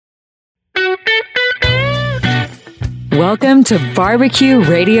Welcome to Barbecue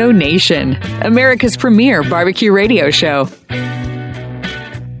Radio Nation, America's premier barbecue radio show.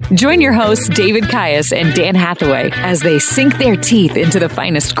 Join your hosts, David Caius and Dan Hathaway, as they sink their teeth into the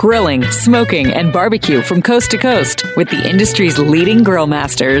finest grilling, smoking, and barbecue from coast to coast with the industry's leading grill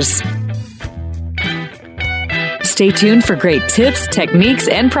masters. Stay tuned for great tips, techniques,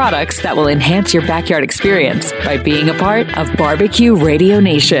 and products that will enhance your backyard experience by being a part of Barbecue Radio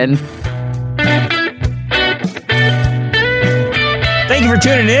Nation. Thank you for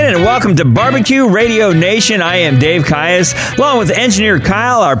tuning in and welcome to Barbecue Radio Nation. I am Dave Caius, along with engineer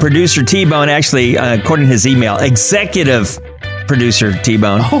Kyle, our producer T-Bone, actually, according to his email, executive producer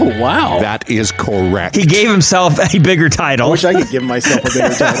T-Bone. Oh, wow. That is correct. He gave himself a bigger title. I wish I could give myself a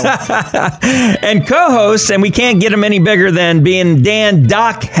bigger title. And co-host, and we can't get him any bigger than being Dan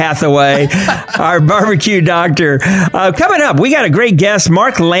Doc Hathaway, our barbecue doctor. Coming up, we got a great guest,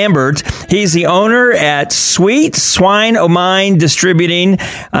 Mark Lambert. He's the owner at Sweet Swine O' Mine Distributing.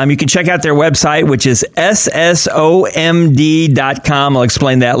 You can check out their website, which is ssomd.com. I'll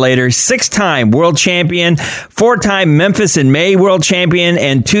explain that later. 6-time world champion, 4-time Memphis and May world champion,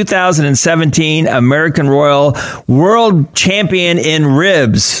 and 2017 American Royal world champion in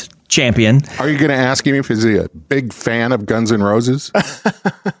ribs champion. Are you going to ask him if he's a big fan of Guns N' Roses?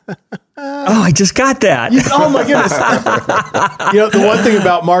 Oh, I just got that. Oh, my goodness. The one thing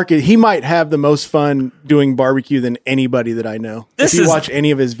about Mark is he might have the most fun doing barbecue than anybody that I know. If you watch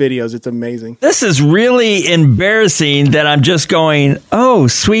any of his videos, it's amazing. This is really embarrassing that I'm just going, oh,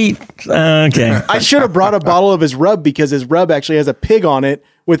 sweet. Okay. I should have brought a bottle of his rub because his rub actually has a pig on it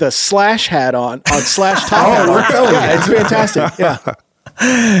with a slash hat on slash top hat on. Yeah, it's fantastic. Yeah.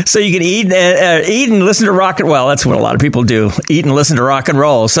 So you can eat and listen to rock and well. That's what a lot of people do. Eat and listen to rock and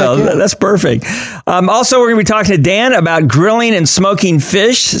roll. So that's perfect. Also, we're going to be talking to Dan about grilling and smoking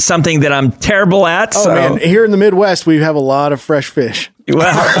fish, something that I'm terrible at. Oh, man. Here in the Midwest, we have a lot of fresh fish.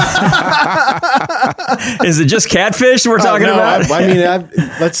 Well, is it just catfish we're talking about?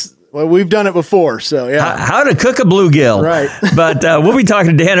 Well, we've done it before, so yeah. How to cook a bluegill. Right. But we'll be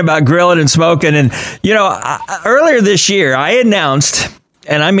talking to Dan about grilling and smoking. And, earlier this year, I announced,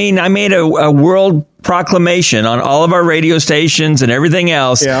 and I made a world proclamation on all of our radio stations and everything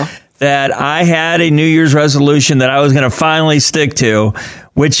else that I had a New Year's resolution that I was going to finally stick to,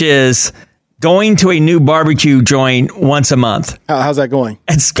 which is going to a new barbecue joint once a month. How's that going?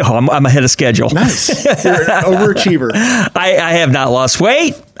 I'm ahead of schedule. Nice. You're an overachiever. I have not lost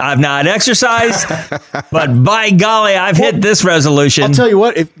weight. I've not exercised. But by golly, I've hit this resolution. I'll tell you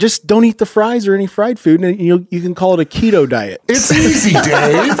what, just don't eat the fries or any fried food, and you can call it a keto diet. It's easy,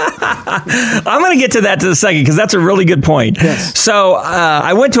 Dave. I'm going to get to that in a second because that's a really good point. Yes. So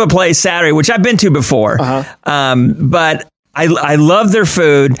I went to a place Saturday, which I've been to before, but I love their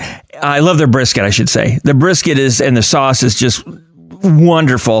food. I love their brisket, I should say. The brisket and the sauce is just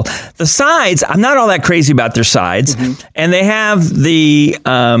wonderful. The sides, I'm not all that crazy about their sides. Mm-hmm. And they have the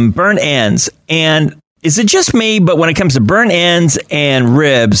burnt ends. And is it just me? But when it comes to burnt ends and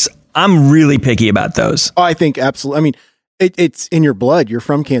ribs, I'm really picky about those. Oh, I think absolutely. I mean, it's in your blood. You're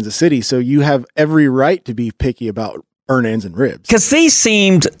from Kansas City, so you have every right to be picky about burnt ends and ribs. Because they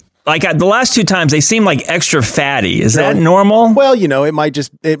seemed... Like the last 2 times, they seem like extra fatty. Is that normal? Well, it might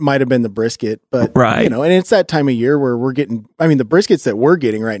have been the brisket, but right. And it's that time of year where we're getting. I mean, the briskets that we're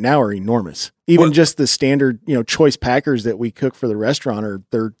getting right now are enormous. Even just the standard, choice packers that we cook for the restaurant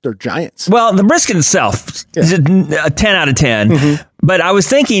they're giants. Well, the brisket itself is a 10 out of 10. Mm-hmm. But I was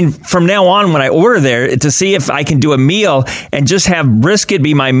thinking from now on when I order there to see if I can do a meal and just have brisket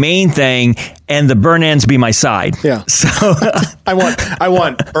be my main thing and the burnt ends be my side. Yeah. So I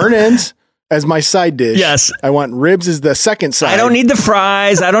want burnt ends as my side dish. Yes. I want ribs as the second side. I don't need the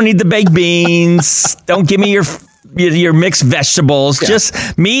fries. I don't need the baked beans. Don't give me your mixed vegetables,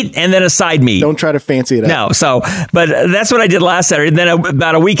 just meat and then a side meat. Don't try to fancy it up. No. But that's what I did last Saturday. Then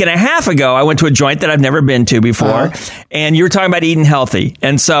about a week and a half ago, I went to a joint that I've never been to before. And you were talking about eating healthy.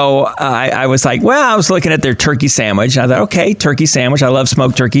 And so I was like, I was looking at their turkey sandwich. I thought, okay, turkey sandwich. I love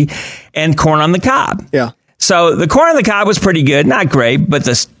smoked turkey and corn on the cob. Yeah. So the corn on the cob was pretty good. Not great, but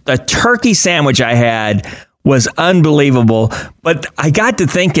the turkey sandwich I had was unbelievable. But I got to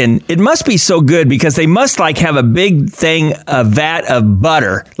thinking, it must be so good because they must have a big vat of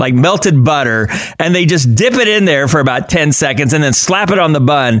butter, like melted butter, and they just dip it in there for about 10 seconds and then slap it on the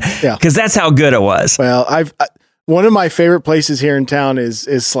bun because that's how good it was. Well, one of my favorite places here in town is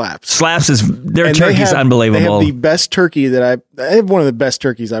Slaps. Slaps their turkey's unbelievable. They have the best turkey I have one of the best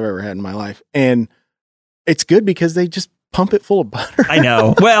turkeys I've ever had in my life. And it's good because they just pump it full of butter. I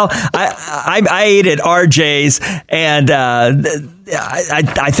know. Well, I ate at RJ's, and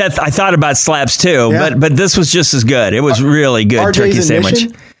I thought about Slabs too, but this was just as good. It was really good. RJ's turkey sandwich.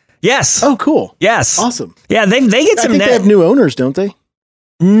 Mission? Yes. Oh, cool. Yes. Awesome. Yeah, they get some. I think they have new owners, don't they?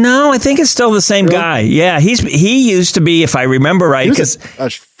 No, I think it's still the same guy. Yeah, he used to be, if I remember right, he was a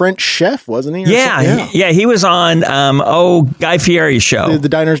French chef, wasn't he? Yeah, he was on Guy Fieri's show, the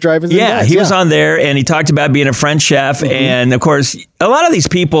Diners, Drive-Ins. Yeah, he was on there, and he talked about being a French chef, and of course, a lot of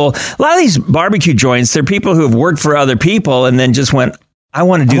these barbecue joints, they're people who have worked for other people, and then just went, I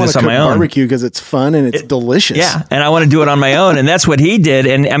want to do this on my own. Barbecue because it's fun and it's delicious. Yeah, and I want to do it on my own, and that's what he did.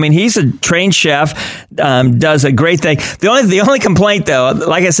 And I mean, he's a trained chef, does a great thing. The only complaint, though,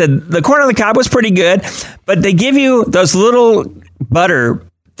 like I said, the corn on the cob was pretty good, but they give you those little butter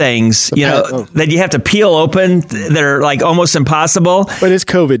things, that you have to peel open. That are like almost impossible. But it's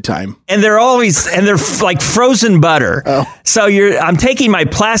COVID time, and they're like frozen butter. Oh. So I'm taking my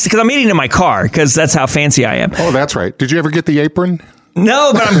plastic because I'm eating in my car because that's how fancy I am. Oh, that's right. Did you ever get the apron?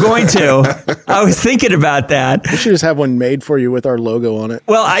 No, but I'm going to. I was thinking about that. We should just have one made for you with our logo on it.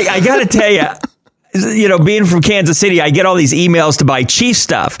 Well, I got to tell you, being from Kansas City, I get all these emails to buy Chiefs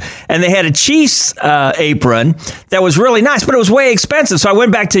stuff. And they had a Chiefs apron that was really nice, but it was way expensive. So I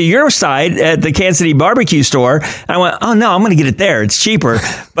went back to your side at the Kansas City barbecue store. And I went, oh, no, I'm going to get it there. It's cheaper.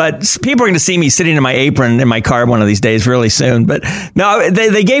 But people are going to see me sitting in my apron in my car one of these days really soon. But no,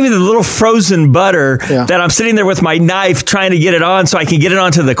 they gave you the little frozen butter that I'm sitting there with my knife trying to get it on so I can get it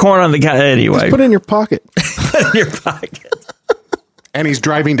onto the corn on the cob. Anyway. Just put it in your pocket. Put it in your pocket. And he's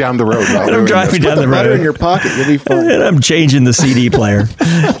driving down the road. I'm driving down the road. Butter in your pocket. You'll be fine. And I'm changing the CD player.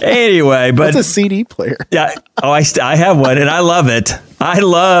 Anyway, but what's a CD player? Yeah. Oh, I have one, and I love it. I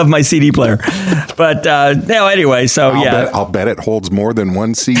love my CD player. But anyway, so I'll bet it holds more than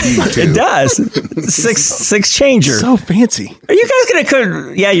one CD too. It does. six changer. So fancy. Are you guys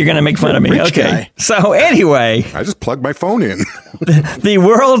gonna? Yeah, you're gonna make fun of me. Okay. Guy. So anyway, I just plugged my phone in. The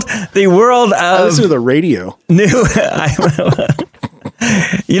world of I listen to the radio.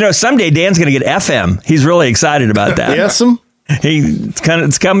 Someday Dan's going to get FM. He's really excited about that. Yes,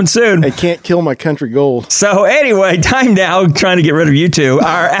 it's coming soon. I can't kill my country gold. So anyway, time now trying to get rid of you two.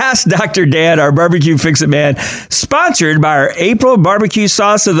 Our Ask Dr. Dan, our barbecue fix-it man, sponsored by our April barbecue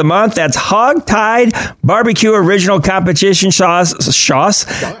sauce of the month. That's Hog Tied Barbecue Original Competition Sauce. It's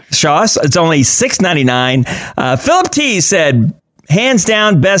only $6.99. Philip T said, hands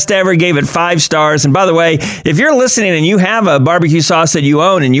down, best ever, gave it 5 stars. And by the way, if you're listening and you have a barbecue sauce that you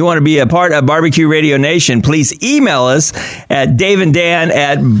own and you want to be a part of Barbecue Radio Nation, please email us at Dave and Dan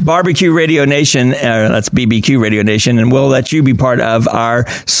at Barbecue Radio Nation. That's BBQ Radio Nation, and we'll let you be part of our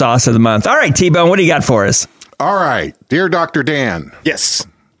sauce of the month. All right, T-Bone, what do you got for us? All right. Dear Dr. Dan. Yes.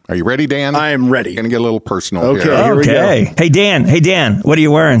 Are you ready, Dan? I am ready. Going to get a little personal here. Here we go. Hey, Dan, what are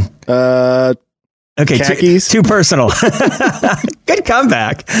you wearing? Okay, khakis. Too personal. Good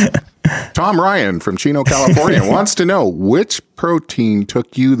comeback. Tom Ryan from Chino, California wants to know which protein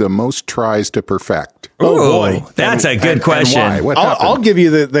took you the most tries to perfect. Oh boy, that's a good question. And why? I'll give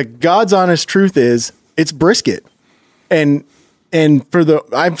you the God's honest truth is it's brisket, and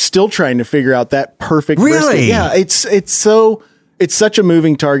I'm still trying to figure out that perfect brisket. Yeah, it's such a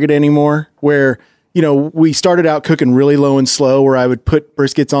moving target anymore where. We started out cooking really low and slow where I would put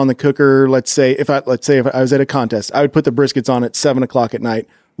briskets on the cooker. Let's say if I was at a contest, I would put the briskets on at 7:00 at night,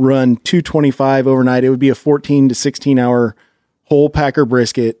 run 225 overnight. It would be a 14 to 16 hour whole packer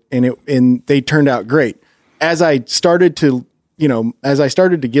brisket. And they turned out great. As I started to get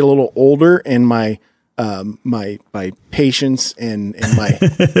a little older and my patience and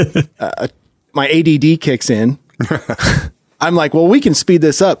my ADD kicks in, I'm like, well, we can speed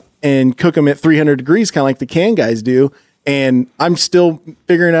this up and cook them at 300 degrees, kind of like the can guys do. And I'm still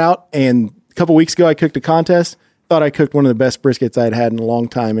figuring it out. And a couple weeks ago, I cooked a contest. Thought I cooked one of the best briskets I'd had in a long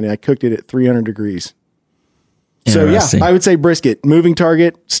time, and I cooked it at 300 degrees. So yeah, I would say brisket, moving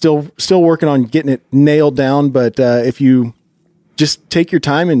target. Still working on getting it nailed down. But if you just take your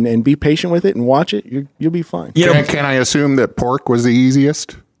time and be patient with it and watch it, you'll be fine. Can I assume that pork was the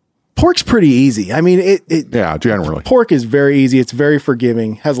easiest? Pork's pretty easy. I mean, generally. Pork is very easy. It's very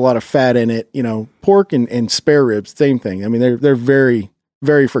forgiving. Has a lot of fat in it. Pork and spare ribs, same thing. I mean, they're very,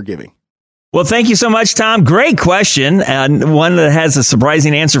 very forgiving. Well, thank you so much, Tom. Great question, and one that has a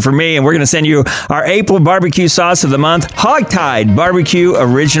surprising answer for me. And we're going to send you our April barbecue sauce of the month, Hog Tied Barbecue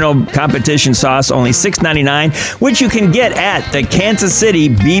Original Competition Sauce, only $6.99, which you can get at the Kansas City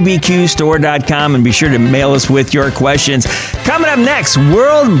BBQstore.com. And be sure to mail us with your questions. Coming up next,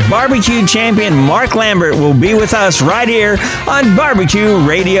 World Barbecue Champion Mark Lambert will be with us right here on Barbecue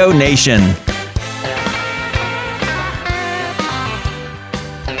Radio Nation.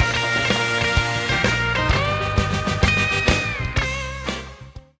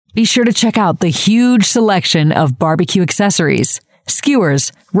 Be sure to check out the huge selection of barbecue accessories,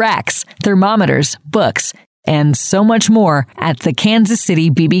 skewers, racks, thermometers, books, and so much more at the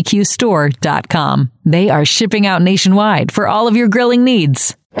KansasCityBBQStore.com. They are shipping out nationwide for all of your grilling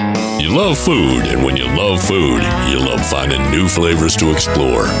needs. You love food, and when you love food, you love finding new flavors to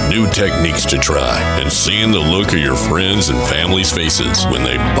explore, new techniques to try, and seeing the look of your friends and family's faces when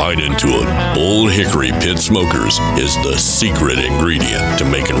they bite into it. Old Hickory Pit Smokers is the secret ingredient to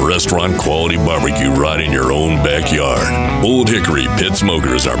making restaurant-quality barbecue right in your own backyard. Old Hickory Pit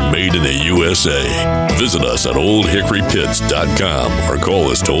Smokers are made in the USA. Visit us at oldhickorypits.com or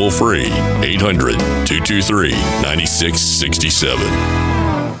call us toll-free 800-223-9667.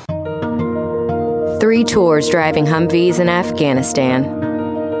 3 tours driving Humvees in Afghanistan.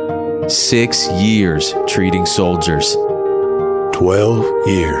 6 years treating soldiers. 12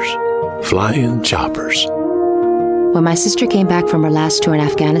 years flying choppers. When my sister came back from her last tour in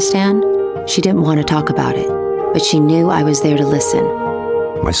Afghanistan, she didn't want to talk about it, but she knew I was there to listen.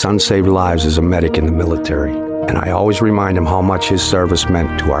 My son saved lives as a medic in the military, and I always remind him how much his service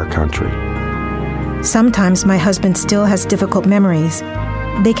meant to our country. Sometimes my husband still has difficult memories.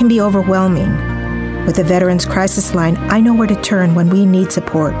 They can be overwhelming. With the Veterans Crisis Line, I know where to turn when we need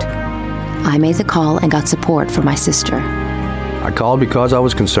support. I made the call and got support for my sister. I called because I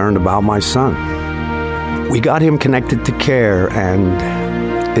was concerned about my son. We got him connected to care, and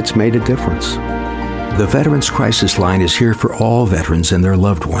it's made a difference. The Veterans Crisis Line is here for all veterans and their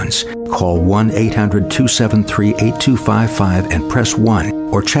loved ones. Call 1-800-273-8255 and press 1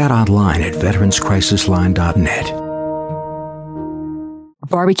 or chat online at veteranscrisisline.net.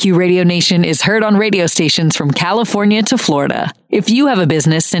 Barbecue Radio Nation is heard on radio stations from California to Florida. If you have a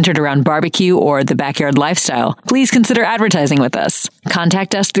business centered around barbecue or the backyard lifestyle, please consider advertising with us.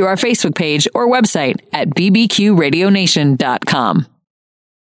 Contact us through our Facebook page or website at bbqradionation.com.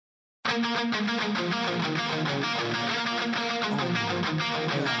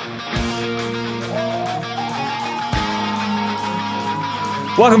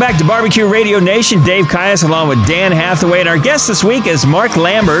 Welcome back to Barbecue Radio Nation. Dave Kias along with Dan Hathaway. And our guest this week is Mark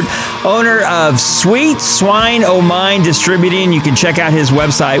Lambert, owner of Sweet Swine O' Mine Distributing. You can check out his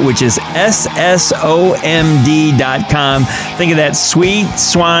website, which is ssomd.com. Think of that, Sweet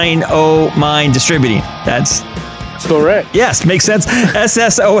Swine O' Mine Distributing. That's correct. Yes, makes sense.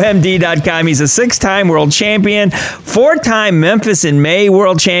 ssomd.com. He's a 6-time world champion, 4-time Memphis in May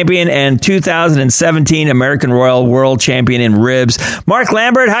world champion, and 2017 American Royal world champion in ribs. Mark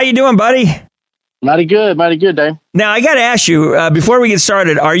Lambert, how you doing, buddy? Mighty good, Dave. Now, I got to ask you, before we get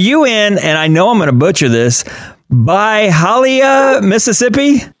started, are you in, and I know I'm going to butcher this, Byhalia,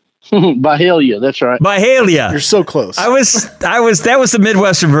 Mississippi? Byhalia, that's right. Byhalia. You're so close. That was the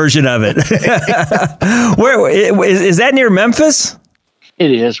Midwestern version of it. Where is that near Memphis?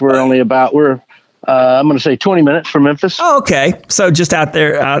 It is. We're only about I'm going to say 20 minutes from Memphis. Oh, okay. So just out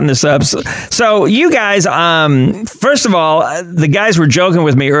there, out in the subs. So you guys, first of all, the guys were joking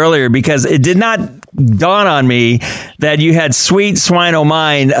with me earlier because it did not dawn on me that you had Sweet Swine O'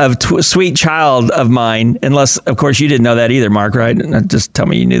 Mine of Sweet Child of Mine, unless, of course, you didn't know that either, Mark, right? Just tell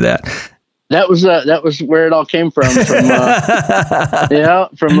me you knew that. That was where it all came from.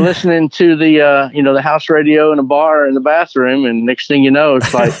 From listening to the house radio in a bar in the bathroom, and next thing you know,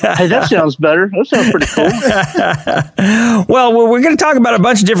 it's like, hey, that sounds better. That sounds pretty cool. Well, we're going to talk about a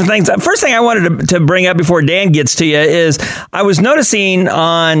bunch of different things. First thing I wanted to bring up before Dan gets to you is I was noticing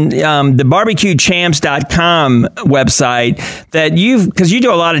on the barbecuechamps.com website that because you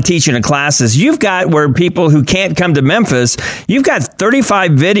do a lot of teaching and classes, you've got where people who can't come to Memphis, you've got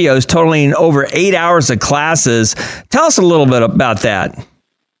 35 videos totaling over 8 hours of classes. Tell us a little bit about that.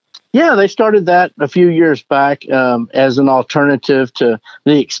 Yeah, they started that a few years back as an alternative to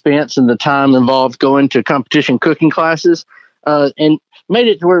the expense and the time involved going to competition cooking classes, and made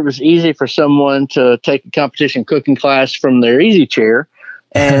it to where it was easy for someone to take a competition cooking class from their easy chair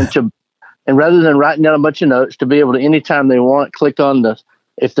and rather than writing down a bunch of notes, to be able to, anytime they want, click on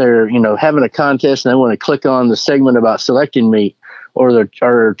if they're having a contest and they want to click on the segment about selecting meat or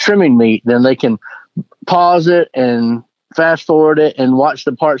trimming meat, then they can pause it and fast forward it and watch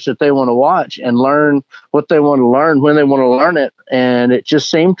the parts that they want to watch and learn what they want to learn when they want to learn it. And it just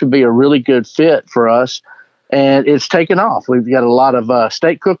seemed to be a really good fit for us. And it's taken off. We've got a lot of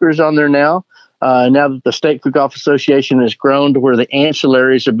steak cookers on there now. Now that the Steak Cook-Off Association has grown to where the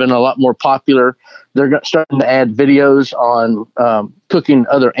ancillaries have been a lot more popular, they're starting to add videos on cooking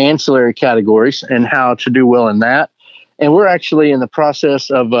other ancillary categories and how to do well in that. And we're actually in the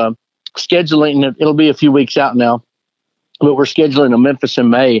process of scheduling. It'll be a few weeks out now, but we're scheduling a Memphis in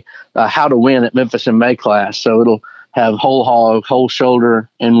May, how to win at Memphis in May class. So have whole hog, whole shoulder,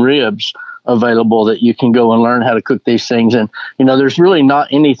 and ribs available that you can go and learn how to cook these things. And, there's really not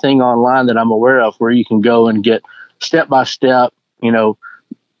anything online that I'm aware of where you can go and get step-by-step, and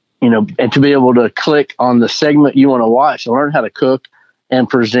to be able to click on the segment you want to watch and learn how to cook and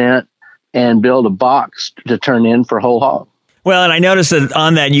present and build a box to turn in for whole hog. Well, and I noticed that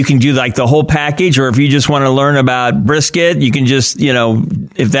on that you can do like the whole package, or if you just want to learn about brisket, you can just,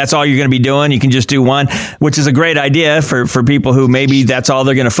 if that's all you're going to be doing, you can just do one, which is a great idea for people who maybe that's all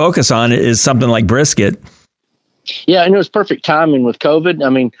they're going to focus on is something like brisket. Yeah, and it was perfect timing with COVID. I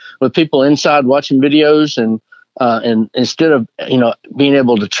mean, with people inside watching videos and instead of, being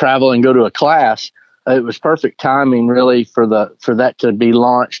able to travel and go to a class, it was perfect timing really for that to be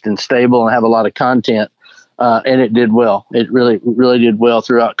launched and stable and have a lot of content. And it did well. It really did well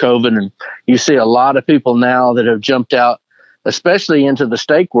throughout COVID. And you see a lot of people now that have jumped out, especially into the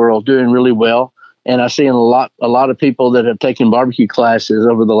steak world, doing really well. And I see a lot of people that have taken barbecue classes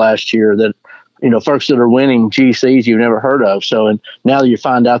over the last year that, folks that are winning GCs you've never heard of. So, and now you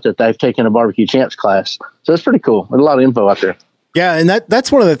find out that they've taken a barbecue champs class. So it's pretty cool. There's a lot of info out there. Yeah. And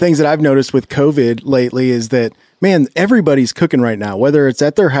that's one of the things that I've noticed with COVID lately is that, man, everybody's cooking right now, whether it's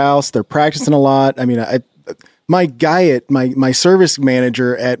at their house, they're practicing a lot. I mean, my guy at my service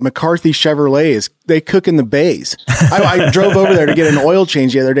manager at McCarthy Chevrolet they cook in the bays. I drove over there to get an oil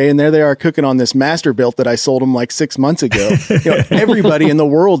change the other day, and there they are cooking on this Masterbuilt that I sold them like 6 months ago. Everybody in the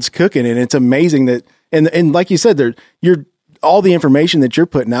world's cooking, and it's amazing that. And like you said, all the information that you're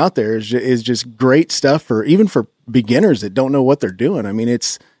putting out there is just great stuff even for beginners that don't know what they're doing. I mean,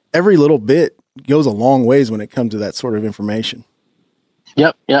 it's every little bit goes a long ways when it comes to that sort of information.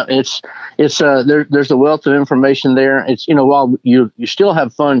 Yep. Yeah. It's there's a wealth of information there. It's, while you still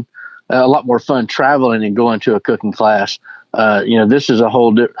have fun, a lot more fun traveling and going to a cooking class, this is a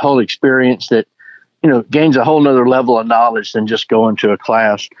whole experience that, gains a whole nother level of knowledge than just going to a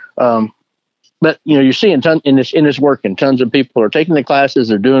class. But, you're seeing it's working. Tons of people are taking the classes.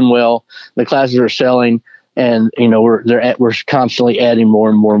 They're doing well. The classes are selling, and, we're constantly adding more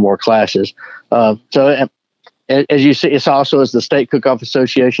and more and more classes. So as you see, it's also as the State Cook-Off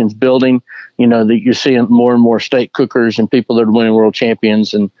Association's building, that you're seeing more and more state cookers and people that are winning world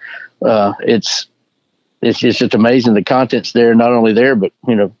champions. And it's just amazing. The content's there, not only there, but,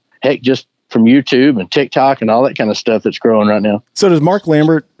 heck, just from YouTube and TikTok and all that kind of stuff that's growing right now. So does Mark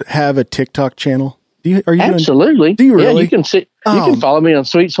Lambert have a TikTok channel? Absolutely. Do you really? Yeah, you can see. You can follow me on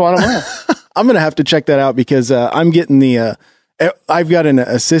Sweet Swan of Mile. I'm going to have to check that out because I'm getting I've got an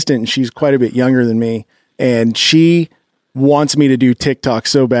assistant, and she's quite a bit younger than me. And she wants me to do TikTok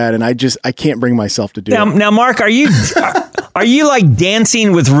so bad, and I can't bring myself to do it. Now, Mark, are you like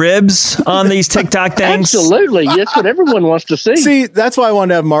dancing with ribs on these TikTok things? Absolutely, that's what everyone wants to see. See, that's why I wanted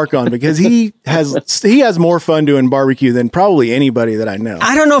to have Mark on, because he has more fun doing barbecue than probably anybody that I know.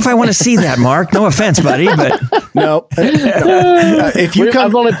 I don't know if I want to see that, Mark. No offense, buddy, but no. If you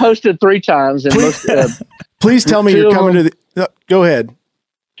I've only posted 3 times, and please tell me you're coming to the. Go ahead.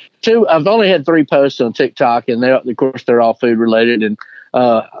 I've only had 3 posts on TikTok, and of course they're all food related. And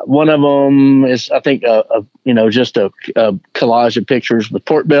one of them is, I think, just a collage of pictures with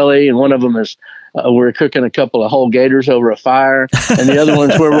pork belly, and one of them is we're cooking a couple of whole gators over a fire, and the other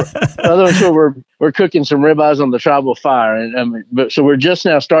one's where we're cooking some ribeyes on the tribal fire. And so we're just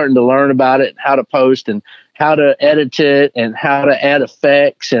now starting to learn about it, how to post and how to edit it, and how to add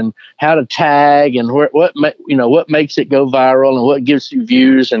effects, and how to tag, and what makes it go viral, and what gives you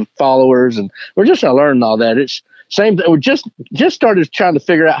views and followers. And we're just now learning all that. It's same thing. We just started trying to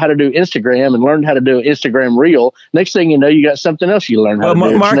figure out how to do Instagram and learn how to do an Instagram reel. Next thing you know, you got something else you learn how to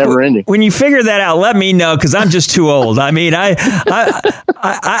do. Mark, it's never ending. When you figure that out, let me know, because I'm just too old. I mean,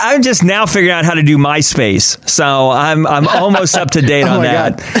 I'm just now figuring out how to do MySpace, so I'm almost up to date on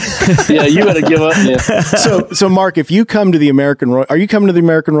that. Yeah, you got to give up. Yeah. So Mark, if you come to the American Royal, are you coming to the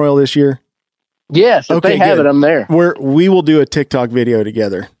American Royal this year? Yes, if they have it, I'm there. We will do a TikTok video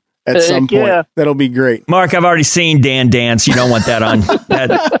together at some point. Yeah. That'll be great. Mark, I've already seen Dan dance. You don't want that on.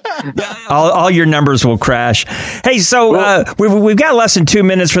 All your numbers will crash. Hey, so we've got less than 2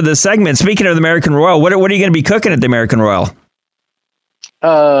 minutes for this segment. Speaking of the American Royal, what are you going to be cooking at the American Royal?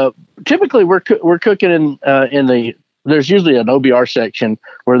 Typically, we're cooking in the. There's usually an OBR section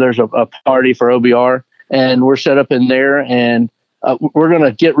where there's a party for OBR, and we're set up in there, and we're going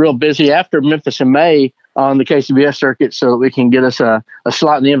to get real busy after Memphis in May on the KCBS circuit, so that we can get us a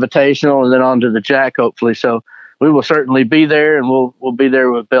slot in the Invitational and then on to the Jack, hopefully. So we will certainly be there, and we'll be there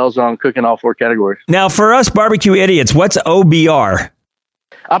with bells on, cooking all 4 categories. Now, for us barbecue idiots, what's OBR?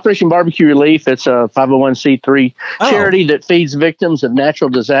 Operation Barbecue Relief. It's a 501c3 charity that feeds victims of natural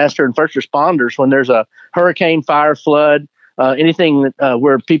disaster and first responders when there's a hurricane, fire, flood, anything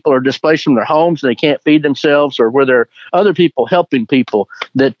where people are displaced from their homes and they can't feed themselves, or where there are other people helping people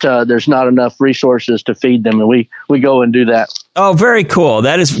that there's not enough resources to feed them. And we go and do that. Oh, very cool.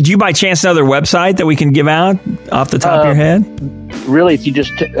 That is, do you by chance know their website that we can give out off the top of your head? Really, if you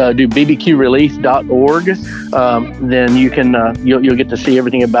just do bbqrelief.org, then you can you'll get to see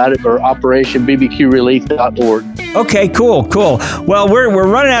everything about it, or operationbbqrelief.org. Okay, cool. Well, we're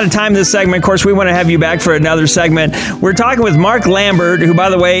running out of time in this segment. Of course, we want to have you back for another segment. We're talking with Mark Lambert, who, by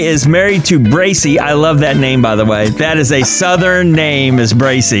the way, is married to Bracy. I love that name, by the way. That is a Southern name, is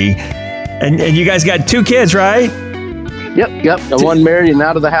Bracy. And you guys got 2 kids, right? Yep. One married and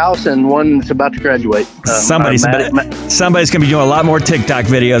out of the house, and one's about to graduate. Somebody's going to be doing a lot more TikTok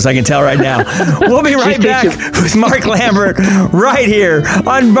videos, I can tell right now. We'll be right back with Mark Lambert right here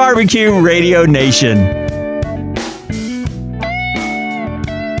on Barbecue Radio Nation.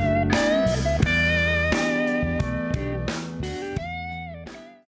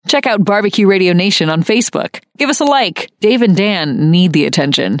 Check out Barbecue Radio Nation on Facebook. Give us a like. Dave and Dan need the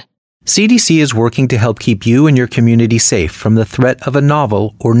attention. CDC is working to help keep you and your community safe from the threat of a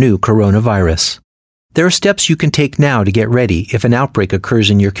novel or new coronavirus. There are steps you can take now to get ready if an outbreak occurs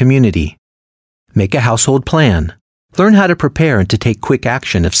in your community. Make a household plan. Learn how to prepare and to take quick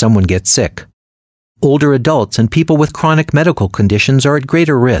action if someone gets sick. Older adults and people with chronic medical conditions are at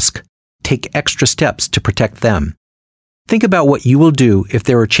greater risk. Take extra steps to protect them. Think about what you will do if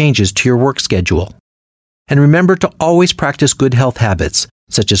there are changes to your work schedule. And remember to always practice good health habits,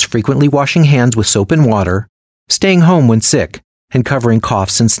 such as frequently washing hands with soap and water, staying home when sick, and covering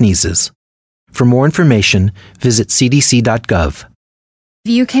coughs and sneezes. For more information, visit cdc.gov.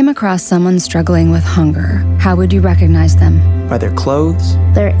 If you came across someone struggling with hunger, how would you recognize them? By their clothes,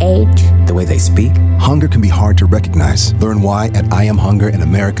 their age, the way they speak. Hunger can be hard to recognize. Learn why at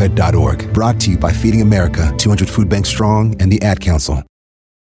IamHungerInAmerica.org. Brought to you by Feeding America, 200 Food Bank Strong, and the Ad Council.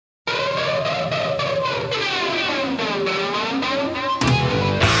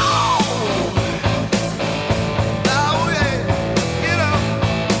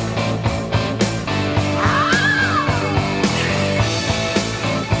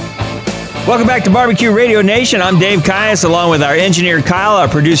 Welcome back to Barbecue Radio Nation. I'm Dave Caius, along with our engineer Kyle, our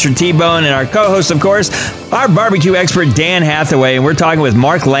producer T-Bone, and our co-host, of course, our barbecue expert Dan Hathaway. And we're talking with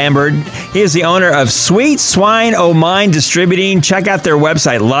Mark Lambert. He is the owner of Sweet Swine O' Mine Distributing. Check out their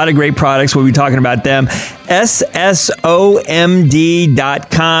website. A lot of great products. We'll be talking about them.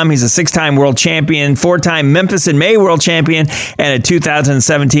 SSOMD.com. He's a 6-time world champion, 4-time Memphis in May world champion, and a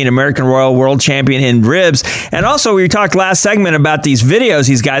 2017 American Royal world champion in ribs. And also, we talked last segment about these videos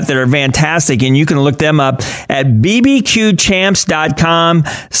he's got that are fantastic, and you can look them up at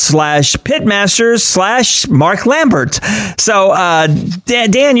bbqchamps.com/pitmasters/Mark Lambert. So,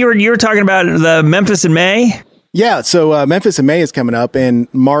 Dan, you were talking about the Memphis in May? Yeah, so Memphis in May is coming up,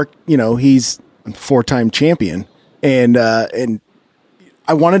 and Mark, he's a 4-time champion, and I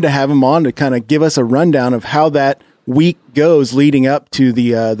wanted to have him on to kind of give us a rundown of how that week goes leading up to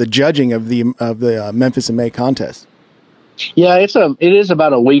the judging of the Memphis in May contest. Yeah, it is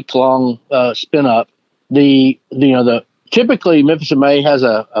about a week long spin up. Typically Memphis in May has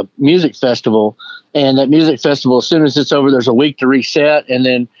a music festival, and that music festival, as soon as it's over, there's a week to reset, and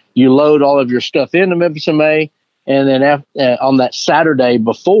then you load all of your stuff into Memphis in May. And then on that Saturday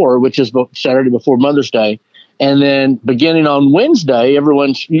before, which is Saturday before Mother's Day, and then beginning on Wednesday,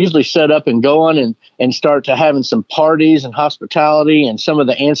 everyone's usually set up and going and start to having some parties and hospitality, and some of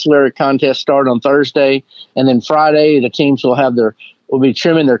the ancillary contests start on Thursday. And then Friday, the teams will be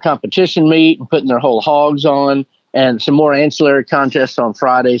trimming their competition meat and putting their whole hogs on, and some more ancillary contests on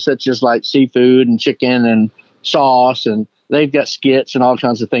Friday, such as like seafood and chicken and sauce, and they've got skits and all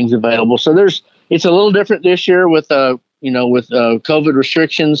kinds of things available. So it's a little different this year with COVID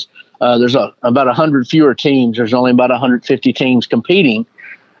restrictions. There's about 100 fewer teams. There's only about 150 teams competing.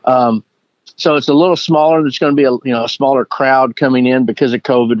 So it's a little smaller. There's going to be a smaller crowd coming in because of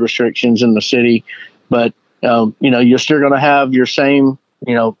COVID restrictions in the city. But, you're still going to have your same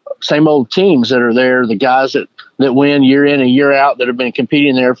old teams that are there. The guys that win year in and year out that have been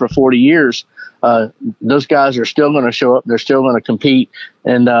competing there for 40 years. Those guys are still going to show up. They're still going to compete.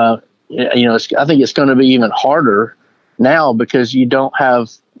 And, I think it's going to be even harder now because you don't have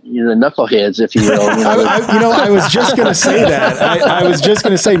the knuckleheads, if you will. I was just going to say that. I was just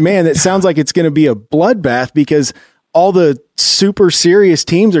going to say, man, it sounds like it's going to be a bloodbath because all the super serious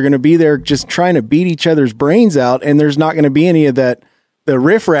teams are going to be there just trying to beat each other's brains out, and there's not going to be any of that the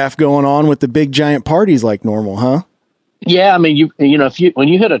riffraff going on with the big giant parties like normal, huh? Yeah, I mean, you know, when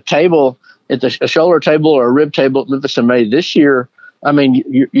you hit a table at a shoulder table or a rib table at Memphis and May this year, I mean,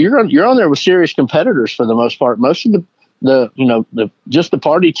 you're on there with serious competitors for the most part. Most of the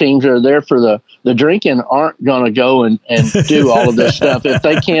party teams that are there for the drinking aren't going to go and do all of this stuff if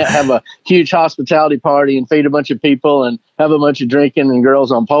they can't have a huge hospitality party and feed a bunch of people and have a bunch of drinking and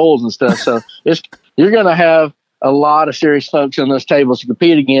girls on poles and stuff. So you're going to have a lot of serious folks on those tables to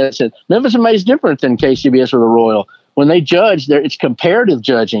compete against. And Memphis and May is different than KCBS or the Royal. When they judge, it's comparative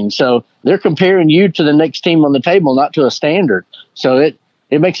judging. So they're comparing you to the next team on the table, not to a standard. So it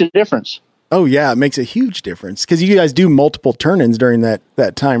makes a difference. Oh, yeah, it makes a huge difference because you guys do multiple turn-ins during that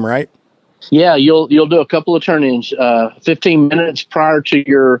time, right? Yeah, you'll do a couple of turn-ins, 15 minutes prior to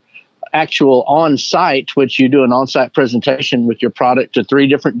your actual on-site, which you do an on-site presentation with your product to 3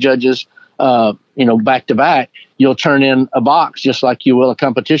 different judges, back to back. You'll turn in a box just like you will a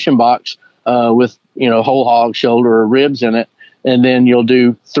competition box with, whole hog, shoulder, or ribs in it. And then you'll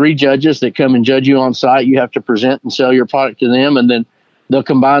do 3 judges that come and judge you on site. You have to present and sell your product to them, and then they'll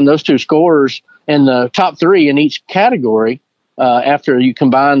combine those 2 scores and the top 3 in each category. After you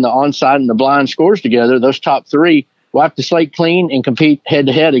combine the on-site and the blind scores together, those top 3 wipe the slate clean and compete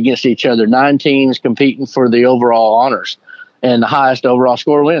head-to-head against each other. 9 teams competing for the overall honors, and the highest overall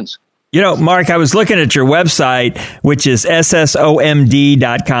score wins. Mark, I was looking at your website, which is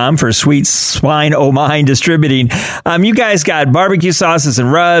ssomd.com for Sweet Swine O' Mine Distributing. You guys got barbecue sauces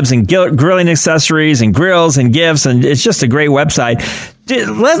and rubs and grilling accessories and grills and gifts, and it's just a great website.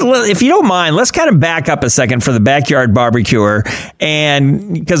 If you don't mind, let's kind of back up a second for the Backyard Barbecuer,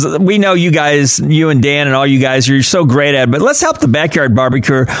 and because we know you guys, you and Dan and all you guys, you're so great at it, but let's help the Backyard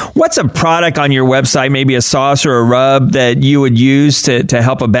Barbecuer. What's a product on your website, maybe a sauce or a rub that you would use to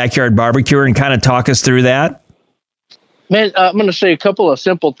help a Backyard Barbecuer, and kind of talk us through that? Man, I'm going to say a couple of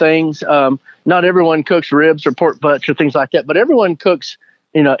simple things. Not everyone cooks ribs or pork butts or things like that, but everyone cooks,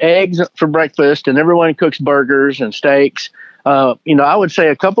 eggs for breakfast, and everyone cooks burgers and steaks. I would say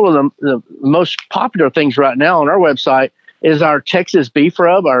a couple of the most popular things right now on our website is our Texas beef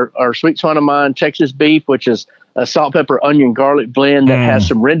rub, our Sweet Swine O' Mine Texas beef, which is a salt, pepper, onion, garlic blend that has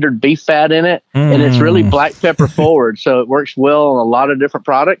some rendered beef fat in it. And it's really black pepper forward. So it works well on a lot of different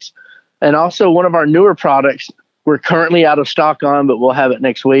products. And also one of our newer products we're currently out of stock on, but we'll have it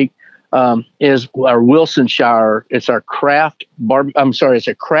next week, is our Wilsonshire. It's our it's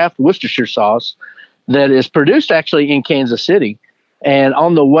a Kraft Worcestershire sauce that is produced actually in Kansas City. And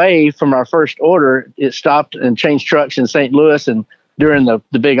on the way from our first order, it stopped and changed trucks in St. Louis and during the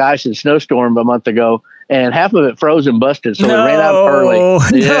big ice and snowstorm a month ago, and half of it froze and busted. So we ran out early.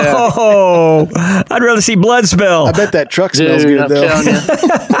 No, I'd rather see blood spill. I bet that truck smells good though.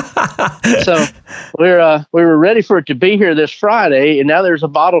 So we were ready for it to be here this Friday, and now there's a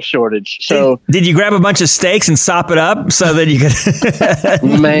bottle shortage. So did you grab a bunch of steaks and sop it up so that you could?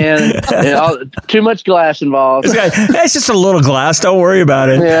 Man, too much glass involved. It's just a little glass. Don't worry about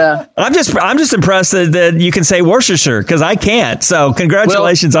it. Yeah, I'm just impressed that you can say Worcestershire because I can't. So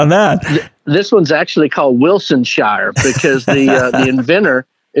congratulations on that. This one's actually called Wilsonshire because the inventor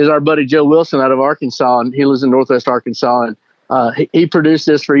is our buddy Joe Wilson out of Arkansas, and he lives in Northwest Arkansas, and he produced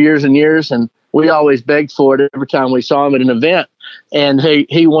this for years and years, and we always begged for it every time we saw him at an event. And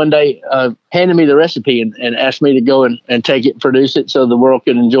he one day handed me the recipe and asked me to go and take it and produce it so the world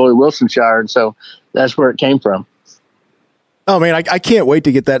could enjoy Wilsonshire, and so that's where it came from. Oh man, I can't wait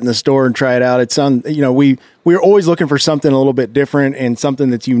to get that in the store and try it out. It's on, we're always looking for something a little bit different and something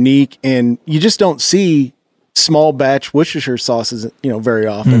that's unique, and you just don't see small batch Worcestershire sauces, very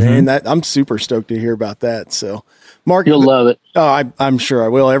often. Mm-hmm. And that I'm super stoked to hear about that. So, Mark, you'll love it. Oh, I'm sure I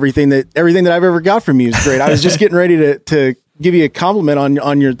will. Everything that I've ever got from you is great. I was just getting ready to give you a compliment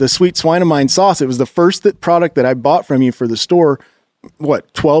on the Sweet Swine O' Mine sauce. It was the first product that I bought from you for the store,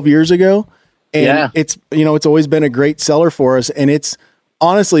 12 years ago. And it's always been a great seller for us. And it's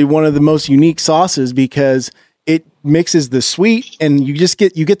honestly one of the most unique sauces because it mixes the sweet and you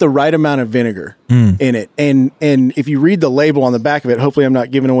get the right amount of vinegar in it. And if you read the label on the back of it, hopefully I'm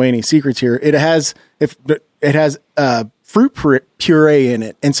not giving away any secrets here. It has fruit puree in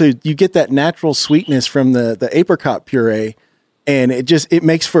it. And so you get that natural sweetness from the apricot puree. And it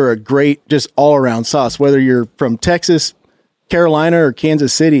makes for a great, just all around sauce, whether you're from Texas, Carolina, or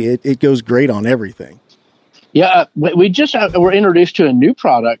Kansas City, it goes great on everything. Yeah, we just were introduced to a new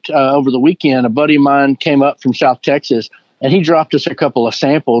product over the weekend. A buddy of mine came up from South Texas, and he dropped us a couple of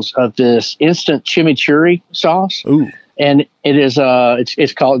samples of this instant chimichurri sauce. Ooh. And it is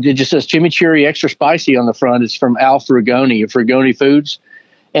it just says chimichurri extra spicy on the front. It's from Al Frugoni of Frugoni Foods.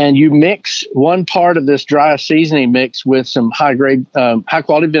 And you mix one part of this dry seasoning mix with some high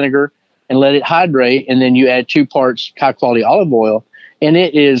quality vinegar and let it hydrate. And then you add 2 parts high quality olive oil. And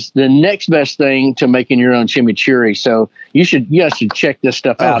it is the next best thing to making your own chimichurri. So you guys should check this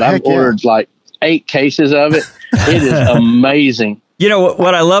stuff out. I've ordered like 8 cases of it. It is amazing. You know,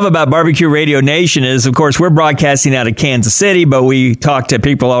 what I love about Barbecue Radio Nation is, of course, we're broadcasting out of Kansas City, but we talk to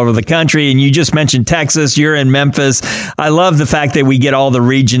people all over the country. And you just mentioned Texas. You're in Memphis. I love the fact that we get all the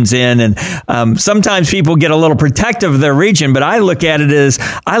regions in. And sometimes people get a little protective of their region, but I look at it as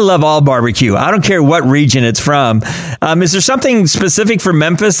I love all barbecue. I don't care what region it's from. Is there something specific for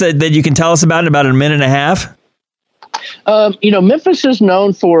Memphis that you can tell us about in about a minute and a half? Memphis is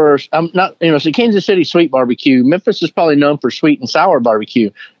known for, it's a Kansas City sweet barbecue. Memphis is probably known for sweet and sour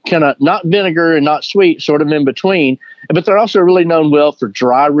barbecue, kind of not vinegar and not sweet, sort of in between. But they're also really known well for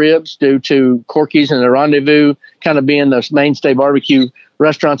dry ribs due to Corky's and the Rendezvous kind of being the mainstay barbecue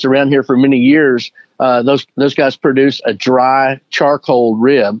restaurants around here for many years. Those guys produce a dry charcoal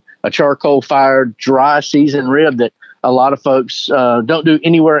rib, a charcoal fired dry seasoned rib that a lot of folks don't do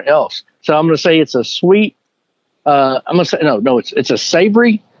anywhere else. So I'm going to say it's a sweet. It's a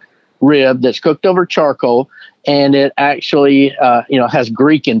savory rib that's cooked over charcoal, and it actually, has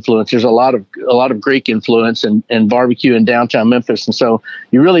Greek influence. There's a lot of Greek influence in barbecue in downtown Memphis, and so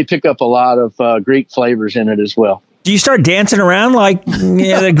you really pick up a lot of Greek flavors in it as well. Do you start dancing around like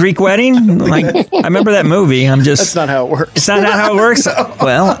the Greek wedding? Like I remember that movie. That's not how it works. It's not how it works. No.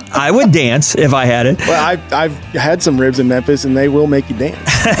 Well, I would dance if I had it. Well, I've had some ribs in Memphis, and they will make you dance.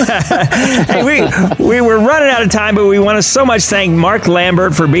 Hey, we were running out of time, but we want to so much thank Mark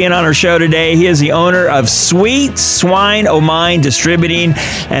Lambert for being on our show today. He is the owner of Sweet Swine O' Mine Distributing,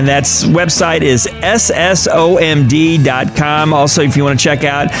 and that website is ssomd.com. Also, if you want to check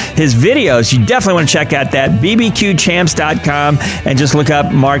out his videos, you definitely want to check out that bbqchamps.com and just look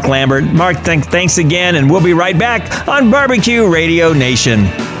up Mark Lambert. Mark, thanks again, and we'll be right back on Barbecue Radio Nation.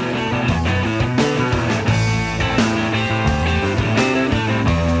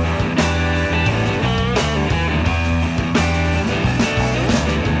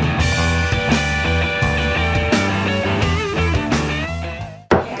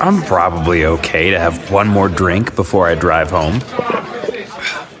 I'm probably okay to have one more drink before I drive home.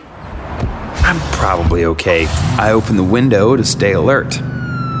 I'm probably okay. I open the window to stay alert.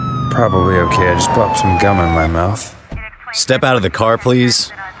 Probably okay. I just popped some gum in my mouth. Step out of the car,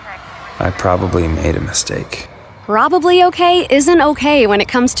 please. I probably made a mistake. Probably okay isn't okay when it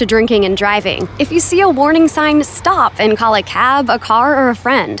comes to drinking and driving. If you see a warning sign, stop and call a cab, a car, or a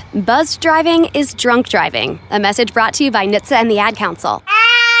friend. Buzzed driving is drunk driving. A message brought to you by NHTSA and the Ad Council.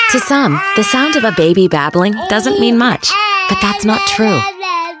 To some, the sound of a baby babbling doesn't mean much, but that's not true.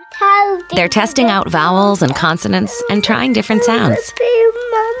 They're testing out vowels and consonants and trying different sounds.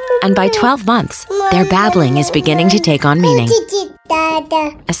 And by 12 months, their babbling is beginning to take on meaning,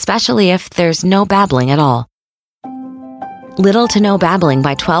 especially if there's no babbling at all. Little to no babbling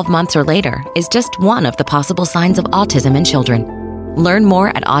by 12 months or later is just one of the possible signs of autism in children. Learn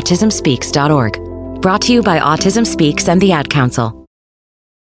more at autismspeaks.org. Brought to you by Autism Speaks and the Ad Council.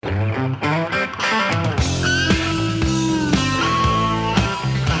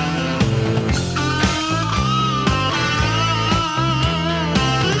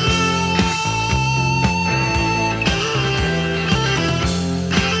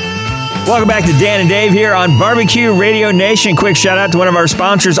 Welcome back to Dan and Dave here on Barbecue Radio Nation. Quick shout out to one of our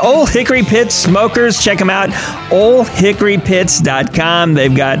sponsors, Old Hickory Pit Smokers. Check them out, oldhickorypits.com.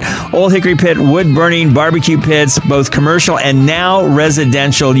 They've got Old Hickory Pit wood-burning barbecue pits, both commercial and now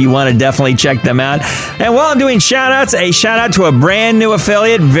residential. You want to definitely check them out. And while I'm doing shout outs, a shout out to a brand new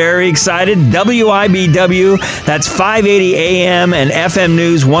affiliate. Very excited. WIBW. That's 580 AM and FM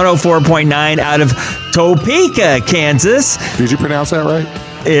News 104.9 out of Topeka, Kansas. Did you pronounce that right?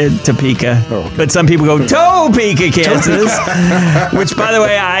 Topeka. Oh, okay. But some people go Topeka, Kansas, which, by the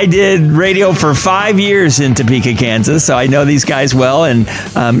way, I did radio for 5 years in Topeka, Kansas, so I know these guys well. And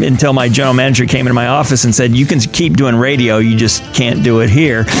until my general manager came into my office and said, you can keep doing radio, you just can't do it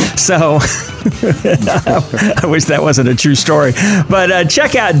here. So I wish that wasn't a true story. But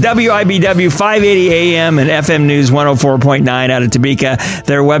check out WIBW 580 AM and FM News 104.9 out of Topeka.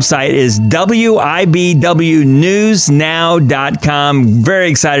 Their website is WIBWNewsNow.com.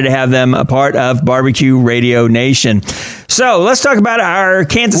 Very excited to have them a part of Barbecue Radio Nation. So let's talk about our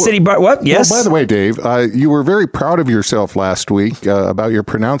Kansas City what? Yes. Well, by the way, Dave, you were very proud of yourself last week about your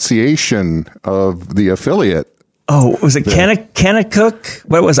pronunciation of the affiliate. Oh, was it Keokuk?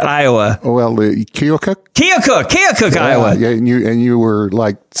 What was Iowa? Well, Keokuk? Keokuk, Iowa. Yeah, and you were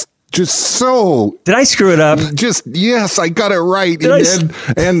like just so. Did I screw it up? Just, yes, I got it right. Did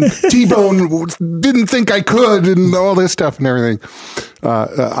and T-Bone didn't think I could and all this stuff and everything.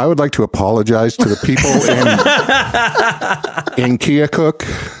 I would like to apologize to the people in Keokuk.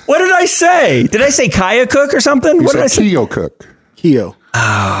 What did I say? Did I say Keokuk or something? You what did I say? Keokuk. Keo.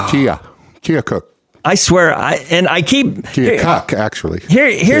 Oh. Keokuk. I swear, I keep... Keokuk, actually.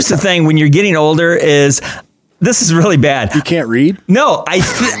 Here's the thing, when you're getting older is... This is really bad. You can't read? No,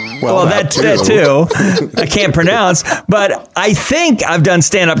 well, that too. I can't pronounce, but I think I've done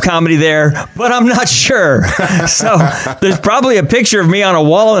stand-up comedy there, but I'm not sure. So there's probably a picture of me on a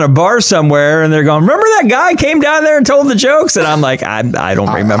wall in a bar somewhere, and they're going, remember that guy came down there and told the jokes? And I'm like, I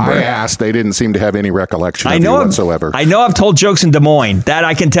don't remember. I asked. They didn't seem to have any recollection of you whatsoever. I know I've told jokes in Des Moines. That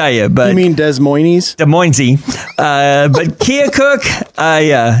I can tell you. But you mean Des Moines? Des Moines-y. But Keokuk,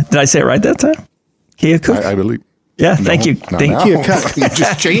 did I say it right that time? Keokuk? I believe. Yeah, thank you. Thank you. You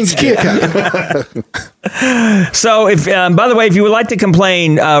just changed it. So, if by the way, if you would like to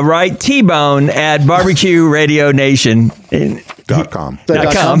complain, write T-Bone at Barbecue Radio Nation. .com. It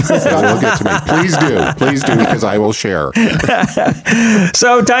will get to me. Please do, because I will share.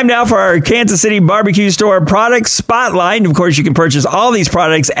 So, time now for our Kansas City Barbecue Store product spotlight. And of course, you can purchase all these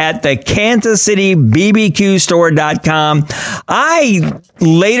products at the KansasCityBBQStore.com. I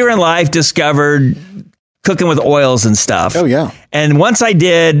later in life discovered cooking with oils and stuff. Oh, yeah. And once I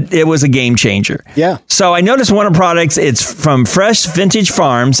did, it was a game changer. Yeah. So I noticed one of the products, it's from Fresh Vintage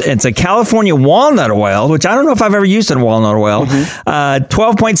Farms. It's a California walnut oil, which I don't know if I've ever used in walnut oil.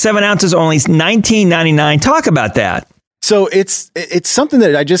 12.7 ounces, only $19.99. Talk about that. So it's something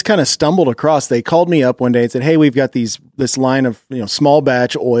that I just kind of stumbled across. They called me up one day and said, hey, we've got this line of small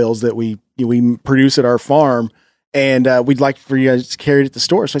batch oils that we produce at our farm. And we'd like for you guys to carry it at the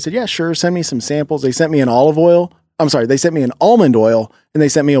store. So I said, yeah, sure. Send me some samples. They sent me an olive oil. They sent me an almond oil, and they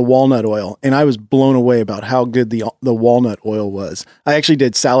sent me a walnut oil. And I was blown away about how good the walnut oil was. I actually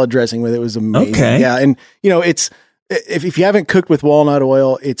did salad dressing with it. It was amazing. Okay. Yeah. And, it's if you haven't cooked with walnut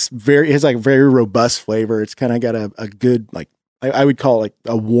oil, it has like a very robust flavor. It's kind of got a good, like, I would call it like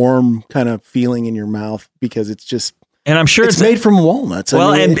a warm kind of feeling in your mouth because it's just, and I'm sure it's made from walnuts.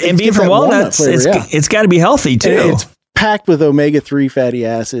 Well, and being from walnuts, it's got to be healthy too. And it's packed with omega-3 fatty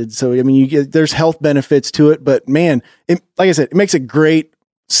acids. So, I mean, there's health benefits to it, but man, like I said, it makes a great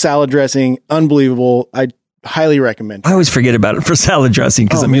salad dressing. Unbelievable. I highly recommend it. I always forget about it for salad dressing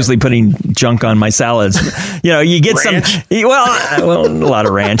because I'm usually putting junk on my salads. You get ranch? Well, a lot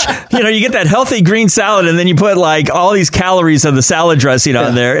of ranch. You get that healthy green salad and then you put like all these calories of the salad dressing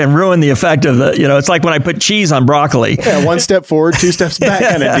on there and ruin the effect of the, it's like when I put cheese on broccoli. Yeah, one step forward, two steps back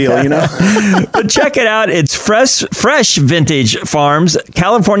kind of deal, But check it out. It's Fresh Vintage Farms,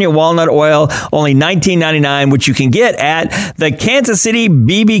 California walnut oil, only $19.99, which you can get at the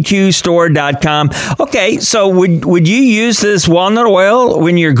KansasCityBBQStore.com. Okay, so would you use this walnut oil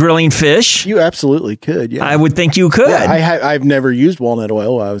when you're grilling fish? You absolutely could. Yeah, I would think you could. Yeah, I've never used walnut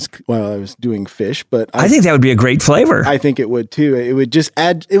oil while I was doing fish, but I think that would be a great flavor. I think it would too. It would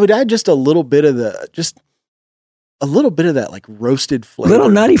add just a little bit of that like roasted flavor, little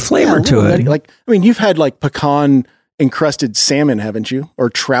nutty flavor to it. Nutty. You've had like pecan encrusted salmon, haven't you? Or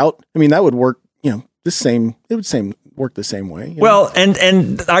trout. That would work. Work the same way. Well,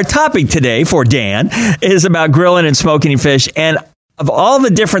 and our topic today for Dan is about grilling and smoking fish. And of all the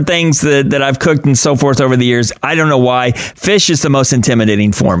different things that I've cooked and so forth over the years, I don't know why fish is the most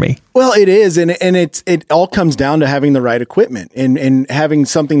intimidating for me. Well, it is. And it all comes down to having the right equipment and having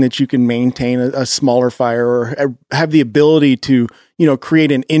something that you can maintain a smaller fire or have the ability to,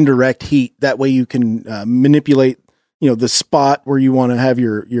 create an indirect heat. That way you can manipulate the spot where you want to have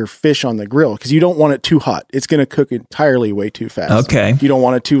your fish on the grill, because you don't want it too hot. It's going to cook entirely way too fast. Okay. You don't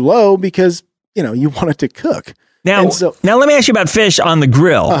want it too low because, you want it to cook. Now let me ask you about fish on the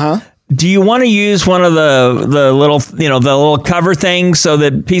grill. Uh-huh. Do you want to use one of the little, the little cover things so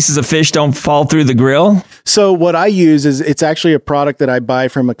that pieces of fish don't fall through the grill? So what I use is it's actually a product that I buy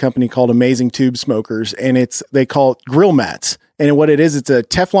from a company called Amazing Tube Smokers, and they call it grill mats. And what it is, it's a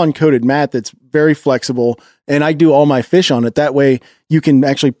Teflon coated mat that's very flexible, and I do all my fish on it. That way you can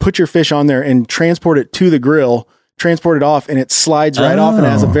actually put your fish on there and transport it to the grill, transport it off, and it slides right off and it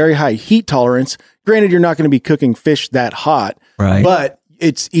has a very high heat tolerance. Granted, you're not going to be cooking fish that hot, right? But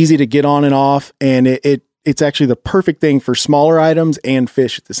it's easy to get on and off, and it's actually the perfect thing for smaller items and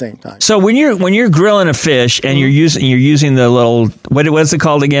fish at the same time. So when you're grilling a fish and you're using the little, what's it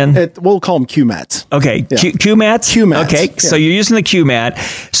called again? We'll call them Q mats. Okay, yeah. Q mats. Q mats. Okay, yeah. So you're using the Q mat.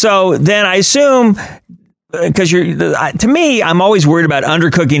 So then I assume because to me, I'm always worried about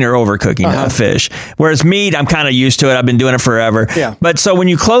undercooking or overcooking fish. Whereas meat, I'm kind of used to it. I've been doing it forever. Yeah. But so when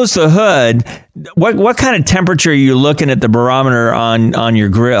you close the hood, what kind of temperature are you looking at the barometer on your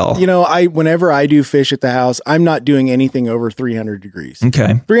grill? Whenever I do fish at the house, I'm not doing anything over 300 degrees.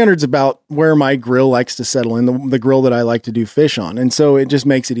 Okay. 300 is about where my grill likes to settle in, the grill that I like to do fish on. And so it just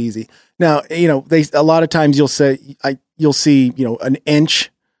makes it easy. Now, a lot of times you'll see, an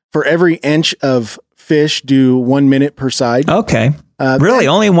inch for every inch of fish, do 1 minute per side. Okay. Really?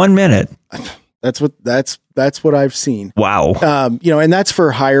 Only 1 minute? That's what I've seen. Wow. And that's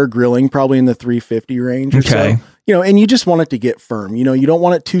for higher grilling, probably in the 350 range or so. And you just want it to get firm. You don't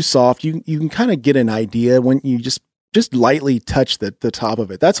want it too soft. You can kind of get an idea when you just lightly touch the top of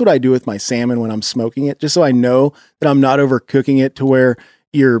it. That's what I do with my salmon when I'm smoking it, just so I know that I'm not overcooking it to where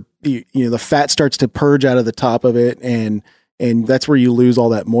the fat starts to purge out of the top of it, and that's where you lose all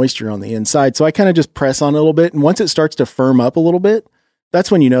that moisture on the inside. So I kind of just press on a little bit, and once it starts to firm up a little bit,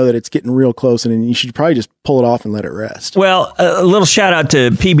 that's when you know that it's getting real close, and you should probably just pull it off and let it rest. Well, a little shout out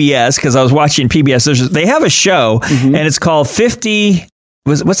to PBS, because I was watching PBS. They have a show, and it's called 50...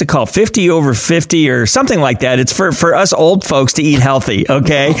 What's it called? 50 over 50 or something like that. It's for us old folks to eat healthy.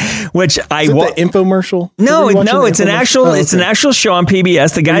 Okay. Which the infomercial? No, it's an actual show on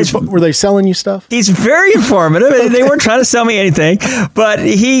PBS. The guys, were they selling you stuff? He's very informative. Okay. They weren't trying to sell me anything, but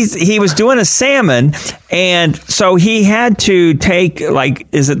he was doing a salmon. And so he had to take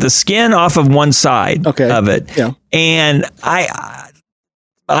the skin off of one side of it. Yeah. And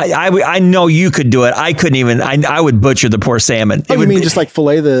I know you could do it. I couldn't even. I would butcher the poor salmon. You mean just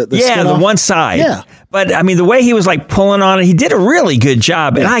fillet the skin off? one side. Yeah. But I mean, the way he was pulling on it, he did a really good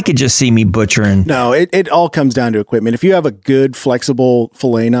job, and I could just see me butchering. No, it all comes down to equipment. If you have a good flexible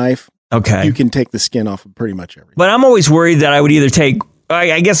fillet knife, you can take the skin off of pretty much everything. But I'm always worried that I would either take.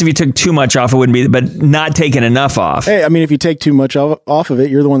 I guess if you took too much off, it wouldn't be, but not taking enough off. Hey, I mean, if you take too much off of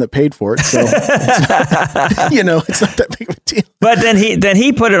it, you're the one that paid for it. So, it's not that big of a deal. But then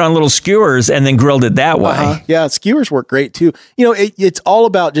he put it on little skewers and then grilled it that way. Yeah, skewers work great too. It's all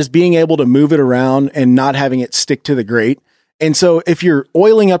about just being able to move it around and not having it stick to the grate. And so if you're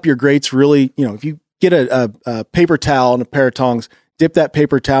oiling up your grates, really, if you get a paper towel and a pair of tongs, dip that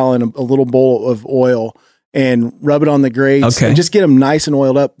paper towel in a little bowl of oil and rub it on the grates and just get them nice and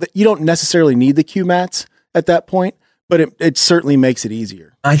oiled up. You don't necessarily need the Q mats at that point, but it certainly makes it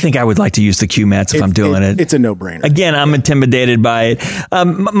easier. I think I would like to use the Q mats if I'm doing it. It's a no-brainer. Again, I'm intimidated by it.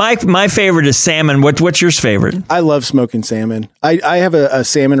 My favorite is salmon. What's your favorite? I love smoking salmon. I have a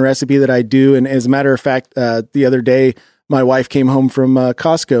salmon recipe that I do, and as a matter of fact, the other day, my wife came home from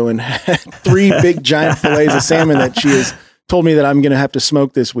Costco and had 3 big giant fillets of salmon that she has told me that I'm going to have to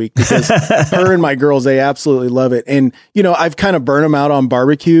smoke this week, because her and my girls, they absolutely love it. And, I've kind of burned them out on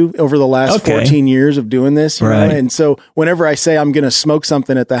barbecue over the last 14 years of doing this, you know? And so whenever I say I'm going to smoke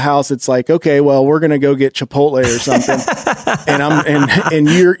something at the house, it's like, okay, well, we're going to go get Chipotle or something. and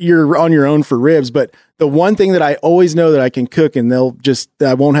you're on your own for ribs. But the one thing that I always know that I can cook, and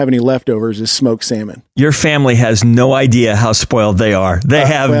I won't have any leftovers, is smoked salmon. Your family has no idea how spoiled they are. They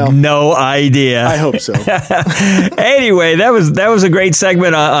have no idea. I hope so. Anyway, that was a great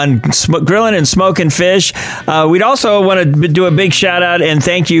segment on grilling and smoking fish. We'd also want to do a big shout out and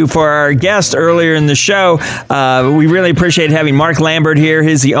thank you for our guest earlier in the show. We really appreciate having Mark Lambert here.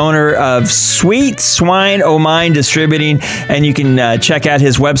 He's the owner of Sweet Swine O' Mine Distributing, and you can check out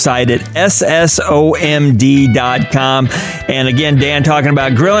his website at ssomd.com. And again, Dan talking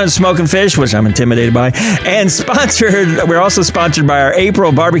about grilling and smoking fish, which I'm intimidated by, and we're also sponsored by our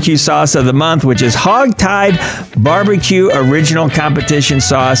April barbecue sauce of the month, which is Hog Tied Barbecue Original Competition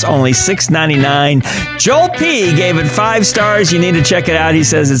Sauce, only $6.99. Joel P. gave it 5 stars. You need to check it out. He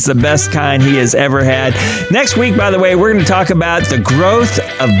says it's the best kind he has ever had. Next week, by the way, we're going to talk about the growth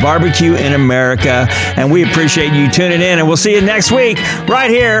of barbecue in America, and we appreciate you tuning in, and we'll see you next week right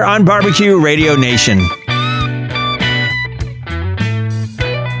here on Barbecue Radio Nation.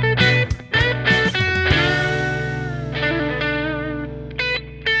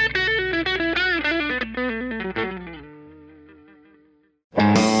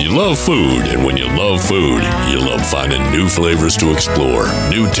 You love food, and when you love food, you love finding new flavors to explore,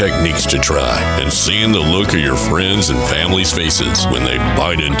 new techniques to try, and seeing the look of your friends and family's faces when they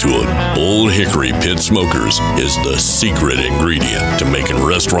bite into it. Old Hickory Pit Smokers is the secret ingredient to making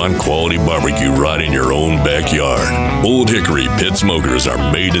restaurant-quality barbecue right in your own backyard. Old Hickory Pit Smokers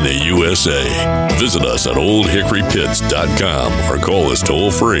are made in the USA. Visit us at oldhickorypits.com or call us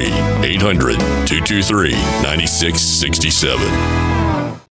toll-free 800-223-9667.